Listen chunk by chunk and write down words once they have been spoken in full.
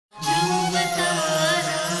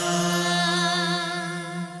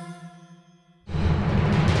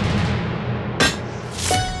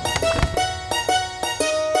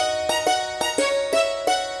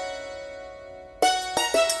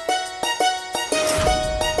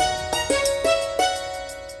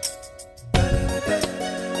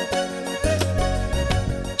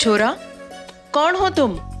छोरा, कौन हो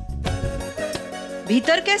तुम?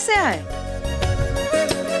 भीतर कैसे आए?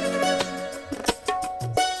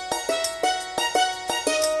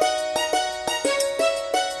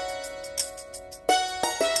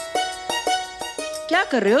 क्या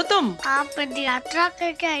कर रहे हो तुम? आप पदयात्रा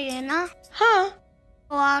करके आई है ना? हाँ।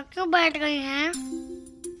 तो आप क्यों बैठ गई हैं?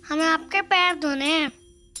 हमें आपके पैर धोने हैं।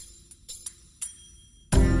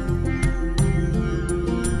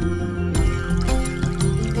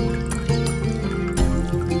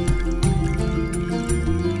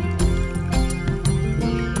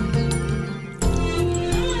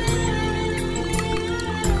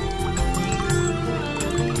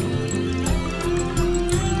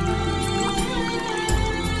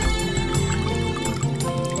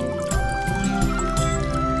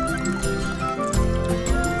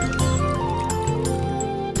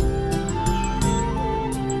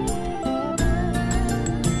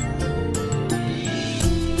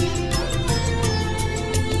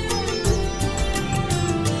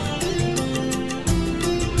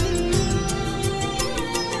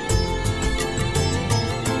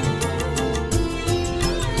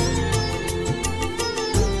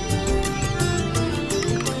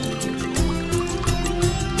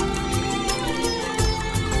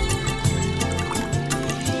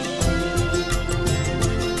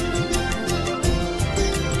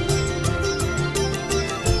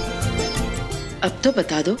 अब तो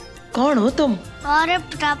बता दो, कौन हो तुम? शौर्य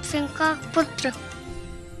प्रताप सिंह का पुत्र।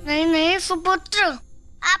 नहीं, सुपुत्र।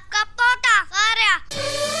 आपका पोता शौर्य।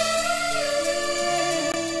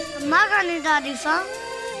 अम्मा का नहीं दादी सा।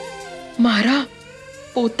 मारा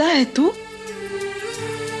पोता है तू?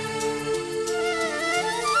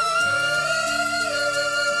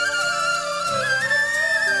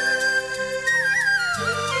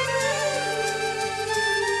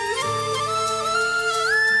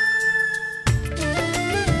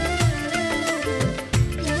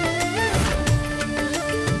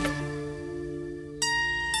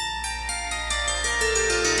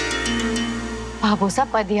 भाबोसा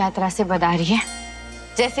पद यात्रा से बता रही है।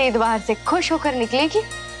 जैसे ही द्वार से खुश होकर निकलेगी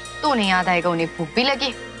तो उन्हें याद आएगा उन्हें भूख भी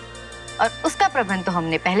लगी, और उसका प्रबंध तो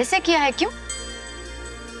हमने पहले से किया है। क्यों?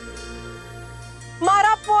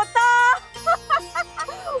 मारा पोता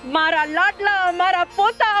मारा लाडला, मारा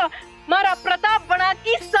पोता, मारा प्रताप बड़ा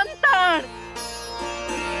की संतान।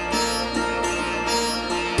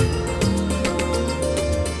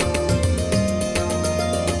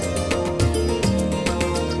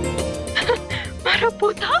 मारा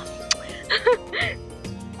पोता,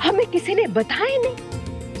 हमें किसी ने बताया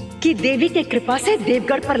नहीं कि देवी के कृपा से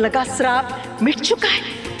देवगढ़ पर लगा श्राप मिट चुका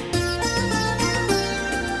है।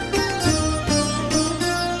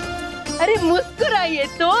 अरे मुस्कुराइए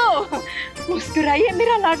तो, मुस्कुराइए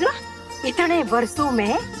मेरा लाडला। इतने वर्षों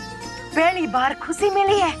में पहली बार खुशी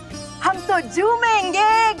मिली है। हम तो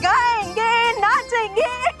झूमेंगे, गाएंगे,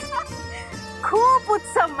 नाचेंगे, खूब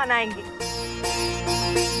उत्सव मनाएंगे।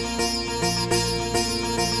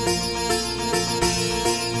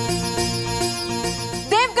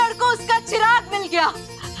 देवगढ़ को उसका चिराग मिल गया।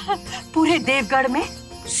 पूरे देवगढ़ में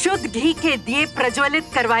शुद्ध घी के दिए प्रज्वलित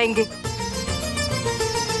करवाएंगे।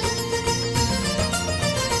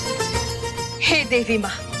 हे देवी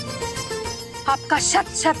माँ, आपका शत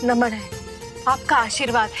शत नमन है, आपका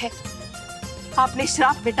आशीर्वाद है। आपने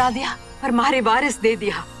श्राप मिटा दिया और हमारे वारिस दे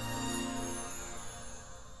दिया।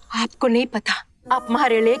 आपको नहीं पता आप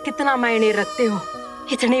हमारे लिए कितना मायने रखते हो।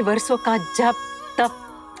 इतने वर्षों का जप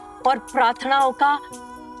तप और प्रार्थनाओं का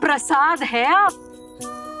प्रसाद है आप,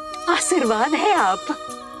 आशीर्वाद है आप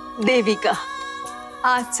देवी का।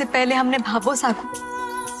 आज से पहले हमने भाबोसा को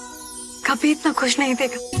कभी इतना खुश नहीं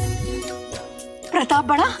देखा। प्रताप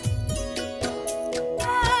बड़ा,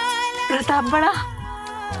 प्रताप बड़ा,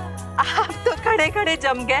 आप तो खड़े खड़े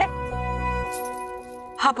जम गए।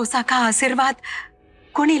 भाबोसा का आशीर्वाद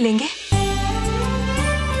कौन ही लेंगे?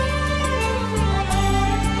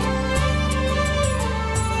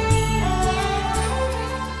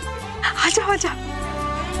 आजाओ आजाओ।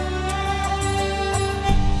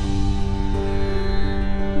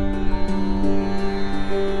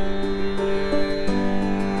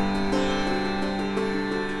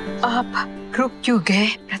 आप रुक क्यों गए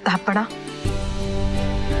प्रताप बड़ा?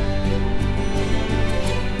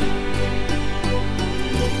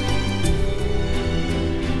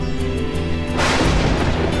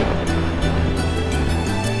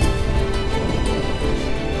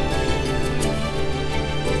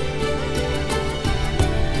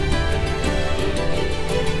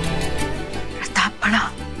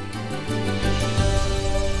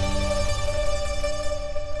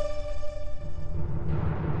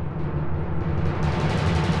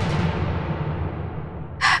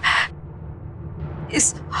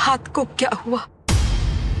 हाथ को क्या हुआ?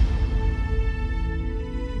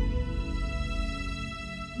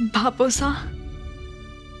 भापोसा,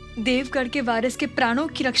 देवगढ़ के वारिस के प्राणों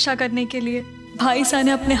की रक्षा करने के लिए भाई सा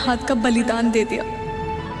ने अपने हाथ का बलिदान दे दिया।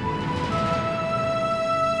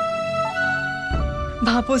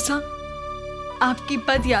 भापोसा, आपकी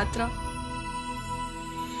पद यात्रा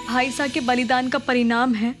भाई सा के बलिदान का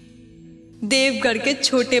परिणाम है देवगढ़ के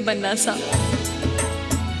छोटे बनना सा।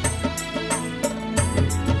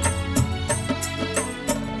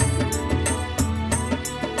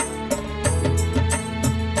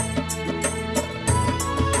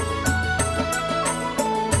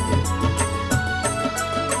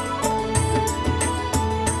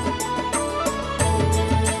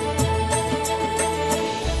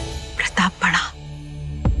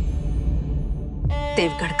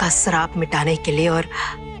 देवगढ़ का श्राप मिटाने के लिए और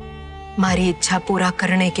हमारी इच्छा पूरा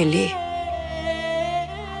करने के लिए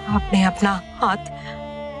आपने अपना हाथ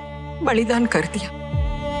बलिदान कर दिया।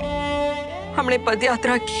 हमने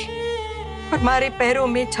पदयात्रा की और हमारे पैरों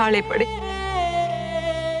में छाले पड़े।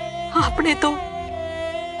 आपने तो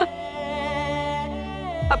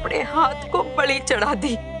अपने हाथ को बलि चढ़ा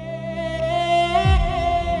दी।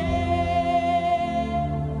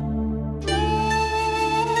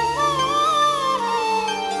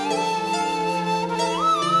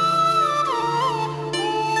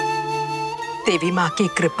 देवी माँ की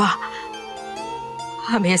कृपा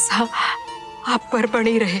हमेशा आप पर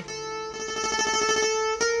बनी रहे।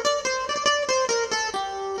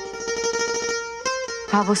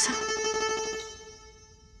 भाबोसा,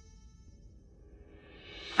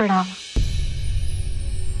 प्रणाम।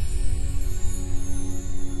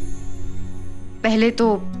 पहले तो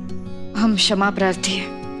हम क्षमा प्रार्थी हैं।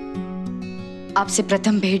 आपसे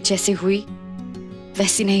प्रथम भेंट जैसी हुई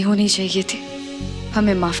वैसी नहीं होनी चाहिए थी,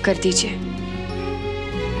 हमें माफ कर दीजिए।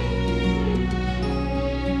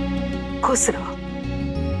 खुश रहो।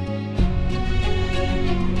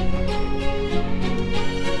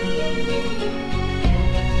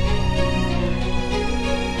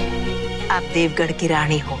 आप देवगढ़ की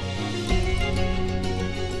रानी हो।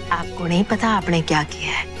 आपको नहीं पता आपने क्या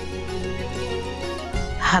किया है।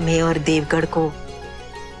 हमें और देवगढ़ को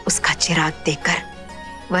उसका चिराग देकर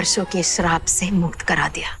वर्षों के श्राप से मुक्त करा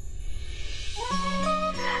दिया।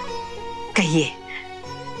 कहिए,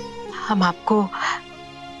 हम आपको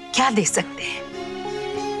क्या दे सकते हैं?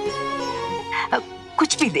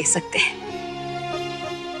 कुछ भी दे सकते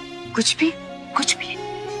हैं। कुछ भी? कुछ भी?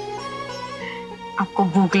 आपको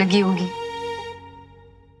भूख लगी होगी,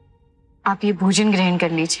 आप ये भोजन ग्रहण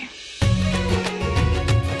कर लीजिए।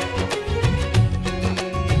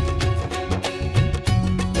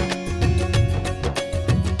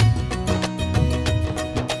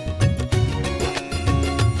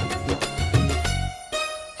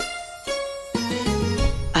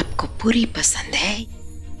 पूरी पसंद है,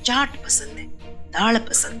 चाट पसंद है, दाल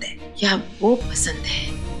पसंद है या वो पसंद है?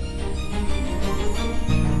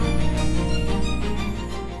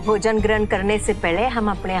 भोजन ग्रहण करने से पहले हम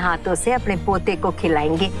अपने हाथों से अपने पोते को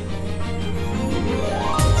खिलाएंगे।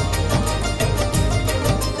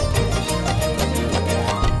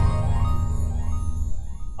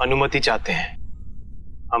 अनुमति चाहते हैं।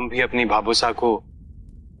 हम भी अपनी भाबोसा को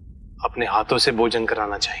अपने हाथों से भोजन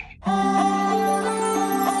कराना चाहेंगे।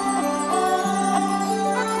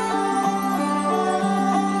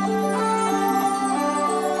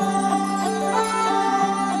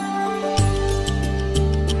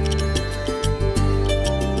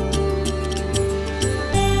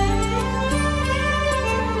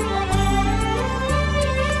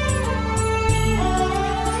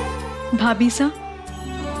 भाभी सा,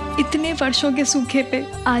 इतने वर्षों के सूखे पे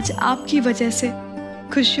आज आपकी वजह से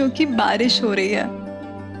खुशियों की बारिश हो रही है।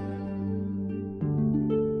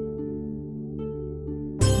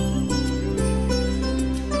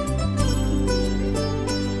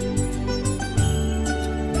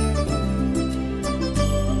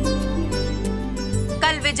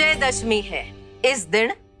 कल विजयदशमी है। इस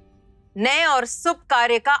दिन नए और शुभ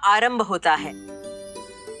कार्य का आरंभ होता है।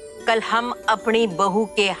 कल हम अपनी बहू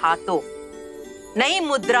के हाथों नई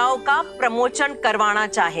मुद्राओं का प्रमोशन करवाना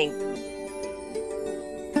चाहेंगे।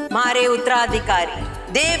 हमारे उत्तराधिकारी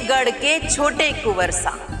देवगढ़ के छोटे कुंवर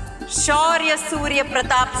सा शौर्य सूर्य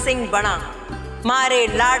प्रताप सिंह बना हमारे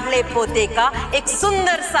लाडले पोते का एक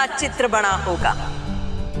सुंदर सा चित्र बना होगा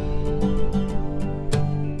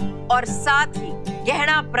और साथ ही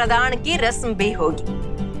गहना प्रदान की रस्म भी होगी।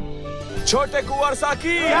 छोटे कुंवर सा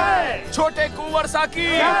की, छोटे कुंवर सा की,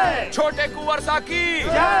 छोटे कुंवर सा की,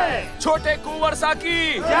 छोटे कुंवर सा की।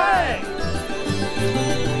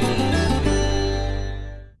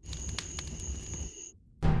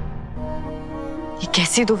 ये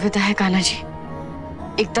कैसी दुविधा है कान्हा जी।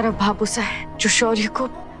 एक तरफ भाबोसा है जो शौर्य को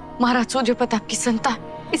महाराज सूर्य प्रताप की संतान,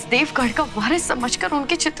 इस देवगढ़ का वारिस समझकर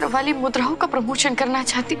उनके चित्र वाली मुद्राओं का प्रमोशन करना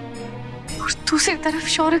चाहती, और दूसरी तरफ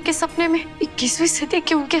शौर्य के सपने में 21वीं सदी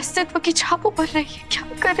के उनके अस्तित्व की छाप उभर रही है। क्या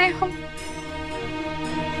करें हम?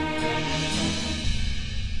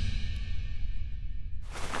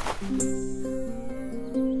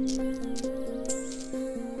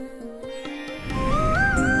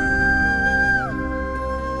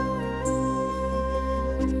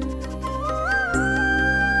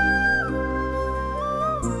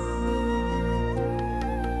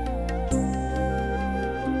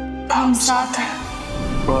 हम साथ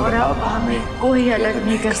हैं और अब हमें कोई अलग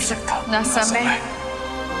नहीं कर सकता, ना समय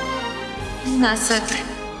ना सदी।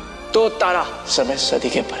 तो तारा समय सदी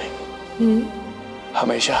के परे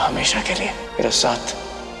हमेशा हमेशा के लिए मेरा साथ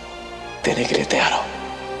देने के लिए तैयार हो।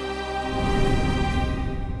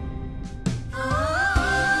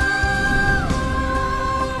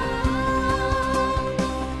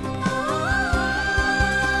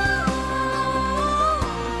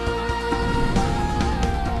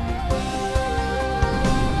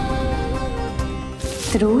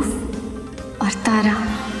 ध्रुव और तारा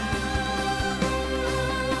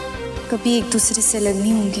कभी एक दूसरे से अलग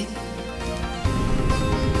नहीं होंगे।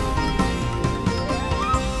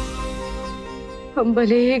 हम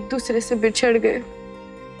भले एक दूसरे से बिछड़ गए,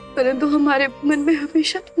 परंतु हमारे मन में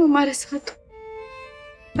हमेशा तुम हमारे साथ हो।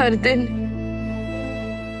 हर दिन,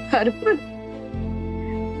 हर पल,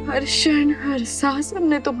 हर क्षण, हर सांस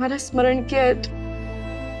हमने तुम्हारा स्मरण किया है। तो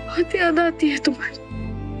बहुत याद आती है तुम्हारी,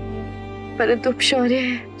 परंतु अब शौर्य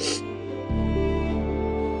है।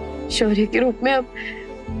 शौर्य के रूप में अब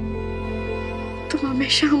तुम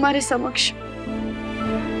हमेशा हमारे समक्ष।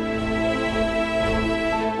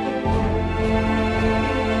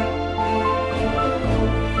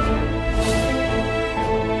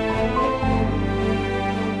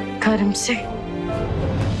 कर्म से,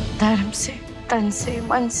 धर्म से, तन से,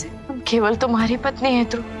 मन से हम केवल तुम्हारी पत्नी है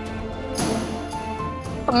ध्रुव,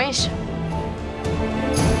 हमेशा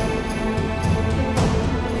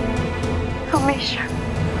हमेशा।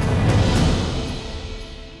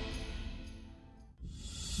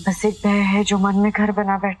 बस एक भय है जो मन में घर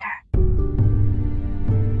बना बैठा है।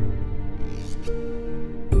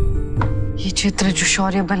 ये चित्र जो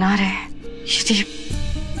शौर्य बना रहे हैं,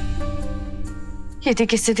 यदि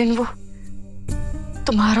किसी दिन वो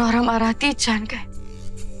तुम्हारा और हमारा अतीत जान गए,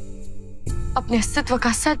 अपने अस्तित्व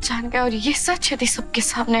का सच जान गए, और ये सच यदि सबके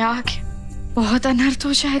सामने आ गया, बहुत अनर्थ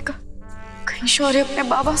हो जाएगा। कहीं शौर्य अपने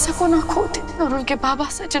बाबोसा को ना खो दे, और उनके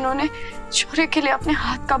बाबोसा जिन्होंने शौर्य के लिए अपने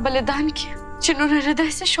हाथ का बलिदान किया, जिन्होंने हृदय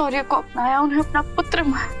से शौर्य को अपनाया, उन्हें अपना पुत्र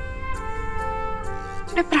माना,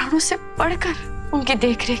 अपने प्राणों से बढ़कर उनकी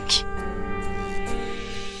देखरेख की,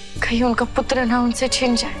 कहीं उनका पुत्र ना उनसे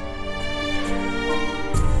छिन जाए।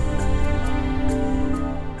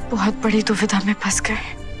 बहुत बड़ी दुविधा में फंस गए।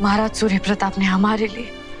 महाराज सूर्य प्रताप ने हमारे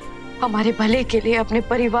लिए, हमारे भले के लिए अपने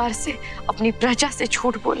परिवार से, अपनी प्रजा से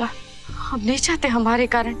झूठ बोला। हम नहीं चाहते हमारे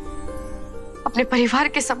कारण अपने परिवार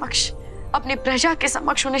के समक्ष, अपनी प्रजा के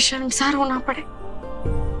समक्ष उन्हें शर्मसार होना पड़े।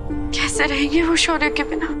 कैसे रहेंगे वो शौर्य के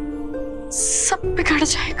बिना? सब बिगड़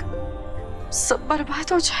जाएगा, सब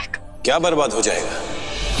बर्बाद हो जाएगा। क्या बर्बाद हो जाएगा?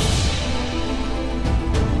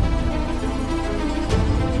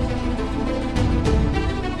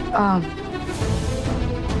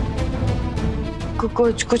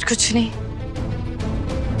 कुछ नहीं।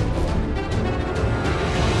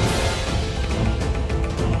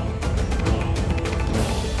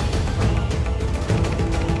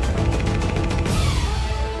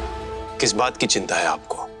 किस बात की चिंता है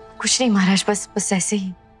आपको? कुछ नहीं महाराज, बस ऐसे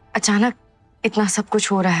ही अचानक इतना सब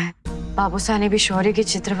कुछ हो रहा है। भाबोसा ने भी शौर्य की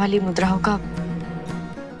चित्र वाली मुद्राओं का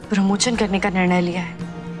प्रमोशन करने का निर्णय लिया है,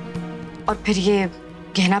 और फिर ये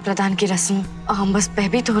गहना प्रदान की रस्म, हम बस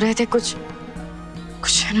भयभीत हो रहे थे कुछ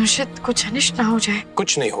अनुचित, कुछ अनिष्ट ना हो जाए।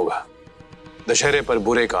 कुछ नहीं होगा। दशहरे पर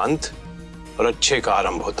बुरे का अंत और अच्छे का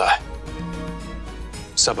आरंभ होता है।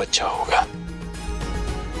 सब अच्छा होगा।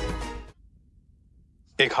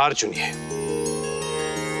 एक हार चुनिए।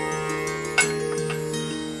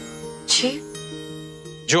 जी?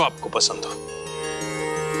 जो आपको पसंद हो।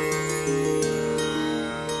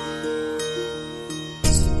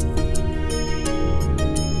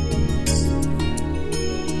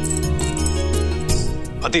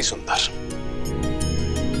 अति सुंदर।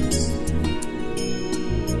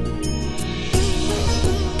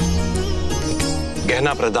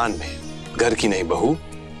 गहना प्रदान में घर की नई बहू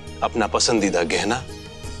अपना पसंदीदा गहना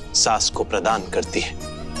सास को प्रदान करती है,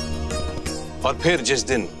 और फिर जिस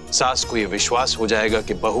दिन सास को यह विश्वास हो जाएगा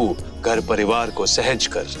कि बहू घर परिवार को सहज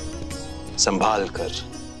कर संभाल कर,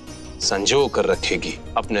 संजो कर रखेगी,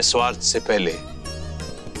 अपने स्वार्थ से पहले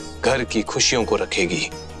घर की खुशियों को रखेगी,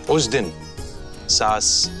 उस दिन सास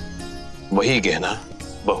वही गहना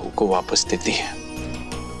बहू को वापस देती है।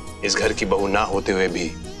 इस घर की बहू ना होते हुए भी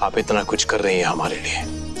आप इतना कुछ कर रही हैं हमारे लिए।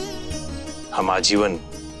 हम आजीवन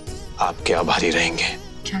आपके आभारी रहेंगे।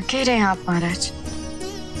 क्या कह रहे हैं आप महाराज?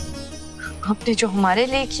 आपने जो हमारे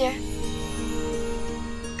लिए किया है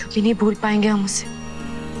कभी नहीं भूल पाएंगे हम उसे।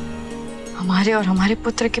 हमारे और हमारे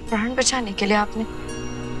पुत्र के प्राण बचाने के लिए आपने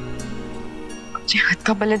अपने हाथ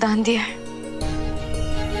का बलिदान दिया है।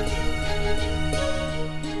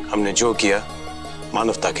 हमने जो किया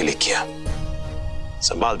मानवता के लिए किया।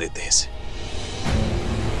 संभाल देते हैं इसे।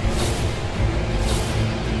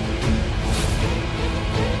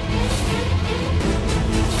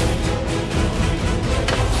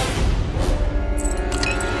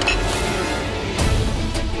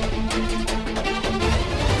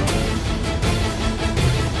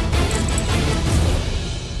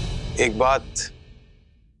 एक बात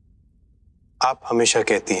आप हमेशा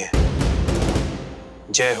कहती हैं,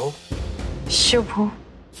 जय हो, शुभ हो,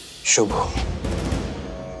 शुभ हो।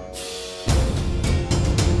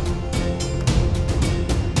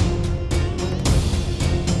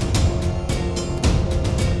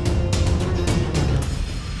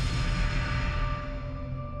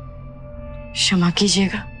 क्षमा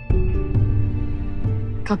कीजिएगा,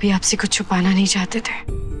 कभी आपसे कुछ छुपाना नहीं चाहते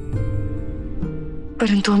थे,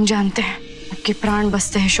 परंतु हम जानते हैं आपके प्राण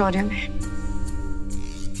बसते हैं शौर्य में।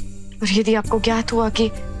 और यदि आपको ज्ञात हुआ कि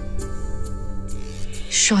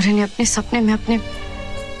शौर्य ने अपने सपने में अपने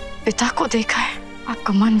पिता को देखा है,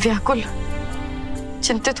 आपका मन व्याकुल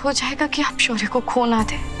चिंतित हो जाएगा कि आप शौर्य को खो ना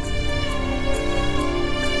दें।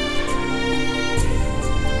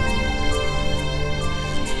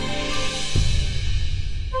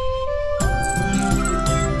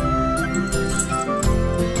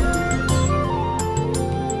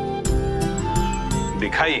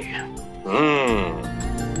 दिखाइए।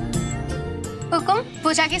 हुकुम,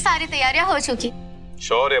 पूजा की सारी तैयारियां हो चुकी।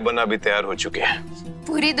 शौर्य बना भी तैयार हो चुके हैं।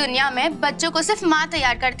 पूरी दुनिया में बच्चों को सिर्फ माँ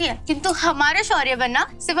तैयार करती है, किंतु हमारे शौर्य बनना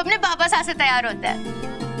सिर्फ अपने बाबा से तैयार होता है।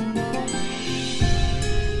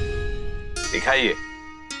 दिखाइए।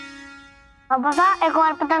 बाबा, एक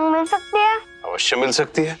और पतंग मिल सकती है? अवश्य मिल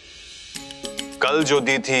सकती है। कल जो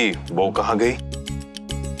दी थी वो कहाँ गई?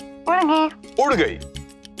 उड़ गई। उड़ गई?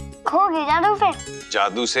 खो गई जादू से।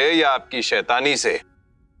 जादू से या आपकी शैतानी से?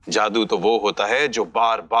 जादू तो वो होता है जो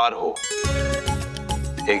बार बार हो।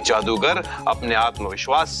 एक जादूगर अपने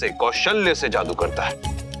आत्मविश्वास से, कौशल्य से जादू करता है।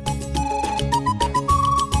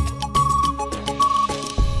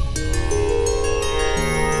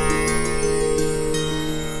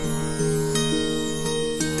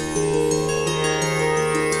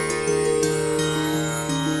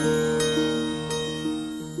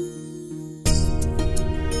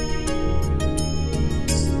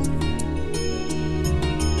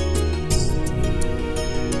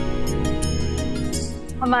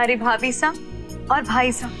 हमारी भाभी सा और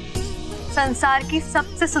भाई सा संसार की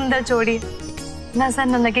सबसे सुंदर जोड़ी है, नजर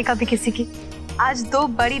न लगे कभी किसी की। आज दो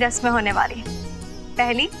बड़ी रस्में होने वाली हैं।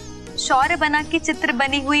 पहली, शौर्य बना की चित्र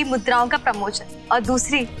बनी हुई मुद्राओं का प्रमोशन, और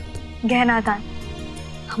दूसरी गहना दान।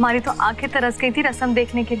 हमारी तो आंखें तरस गई थी रस्म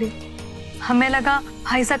देखने के लिए। हमें लगा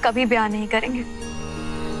भाई सा कभी ब्याह नहीं करेंगे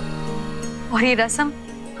और ये रस्म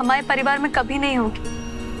हमारे परिवार में कभी नहीं होगी।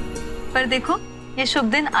 पर देखो, ये शुभ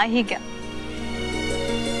दिन आ ही गया।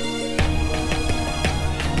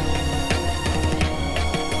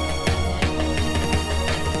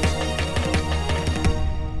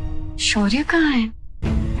 शौर्य कहाँ है?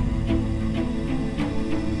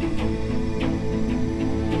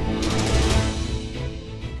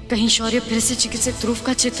 कहीं शौर्य फिर से चिकित्सक ध्रुव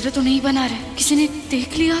का चित्र तो नहीं बना रहे? किसी ने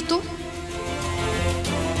देख लिया तो?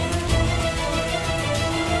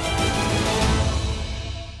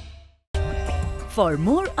 For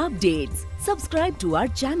more updates, subscribe to our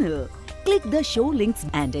channel, click the show links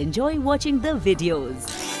and enjoy watching the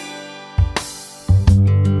videos.